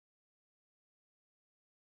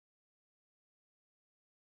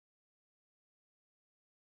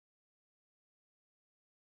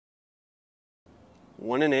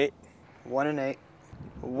1 in 8. 1 in 8.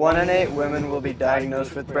 1 in 8 women will be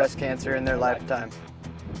diagnosed with breast cancer in their lifetime.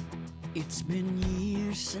 It's been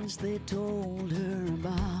years since they told her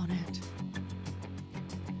about it.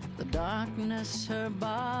 The darkness her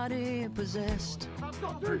body possessed.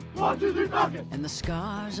 And the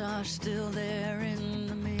scars are still there in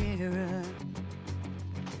the mirror.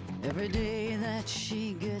 Every day that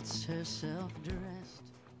she gets herself dressed.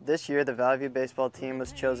 This year, the Vallivue baseball team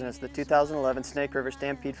was chosen as the 2011 Snake River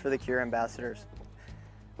Stampede for the Cure ambassadors.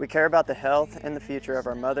 We care about the health and the future of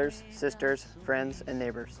our mothers, sisters, friends, and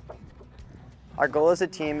neighbors. Our goal as a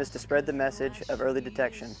team is to spread the message of early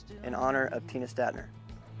detection in honor of Tina Statner.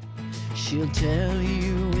 She'll tell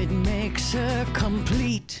you it makes her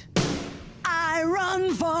complete. I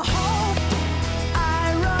run for hope,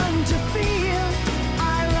 I run to feel,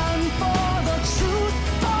 I run for the truth,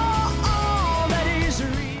 for all that is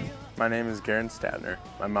real. My name is Garen Statner.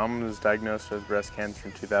 My mom was diagnosed with breast cancer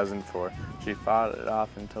in 2004. She fought it off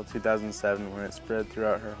until 2007 when it spread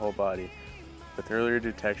throughout her whole body. With earlier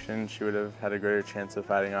detection, she would have had a greater chance of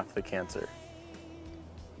fighting off the cancer.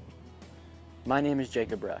 My name is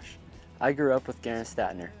Jacob Rush. I grew up with Garen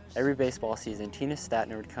Statner. Every baseball season, Tina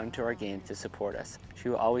Statner would come to our games to support us. She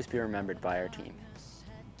will always be remembered by our team.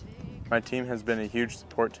 My team has been a huge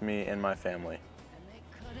support to me and my family.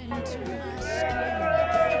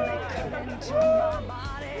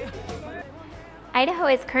 Idaho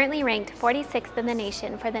is currently ranked 46th in the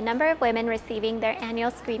nation for the number of women receiving their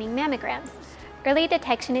annual screening mammograms. Early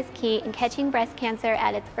detection is key in catching breast cancer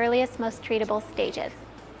at its earliest, most treatable stages.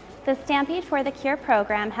 The Stampede for the Cure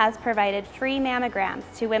program has provided free mammograms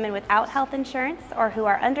to women without health insurance or who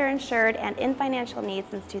are underinsured and in financial need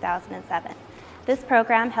since 2007. This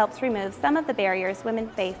program helps remove some of the barriers women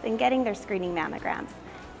face in getting their screening mammograms.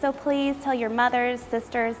 So please tell your mothers,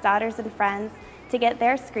 sisters, daughters, and friends to get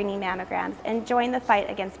their screening mammograms and join the fight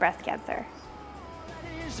against breast cancer.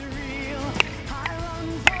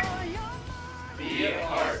 Be a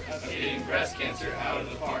part of getting breast cancer out of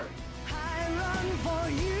the park. I run for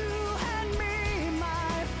you.